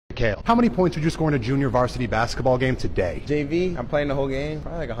Mikal, how many points would you score in a junior varsity basketball game today? JV, I'm playing the whole game,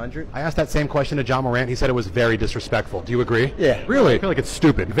 probably like 100. I asked that same question to John Morant. He said it was very disrespectful. Do you agree? Yeah. Really? I feel like it's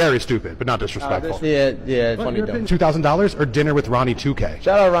stupid. Very stupid, but not disrespectful. Yeah, funny though. $2,000 or dinner with Ronnie 2K?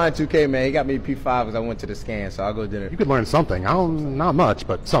 Shout out Ryan 2K, man. He got me P5 because I went to the scan, so I'll go dinner. You could learn something. Not much,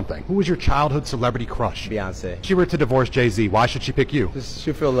 but something. Who was your childhood celebrity crush? Beyonce. If she were to divorce Jay-Z, why should she pick you?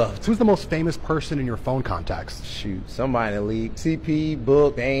 She'll feel loved. Who's the most famous person in your phone contacts? Shoot, somebody in the league. CP,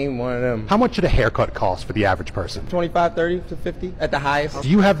 Book, Dame, one of them. How much should a haircut cost for the average person? 25, 30 to 50 at the highest. Do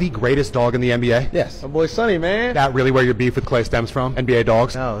you have the greatest dog in the NBA? Yes. My boy Sonny, man. That really where your beef with Clay stems from? NBA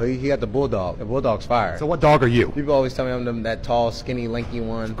dogs? No, he got the Bulldog. The Bulldog's fire. So what dog are you? People always tell me I'm that tall, skinny, lanky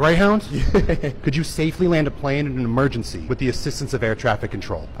one. Greyhound? Could you safely land a plane in an emergency with the assistance of air traffic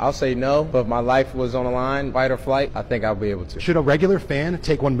control? I'll say no, but if my life was on the line, fight or flight, I think I'll be able to. Should a regular fan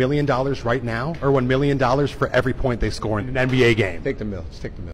take $1 million right now, or $1 million for every point they score in an NBA game? Take the mill. Just take the mill.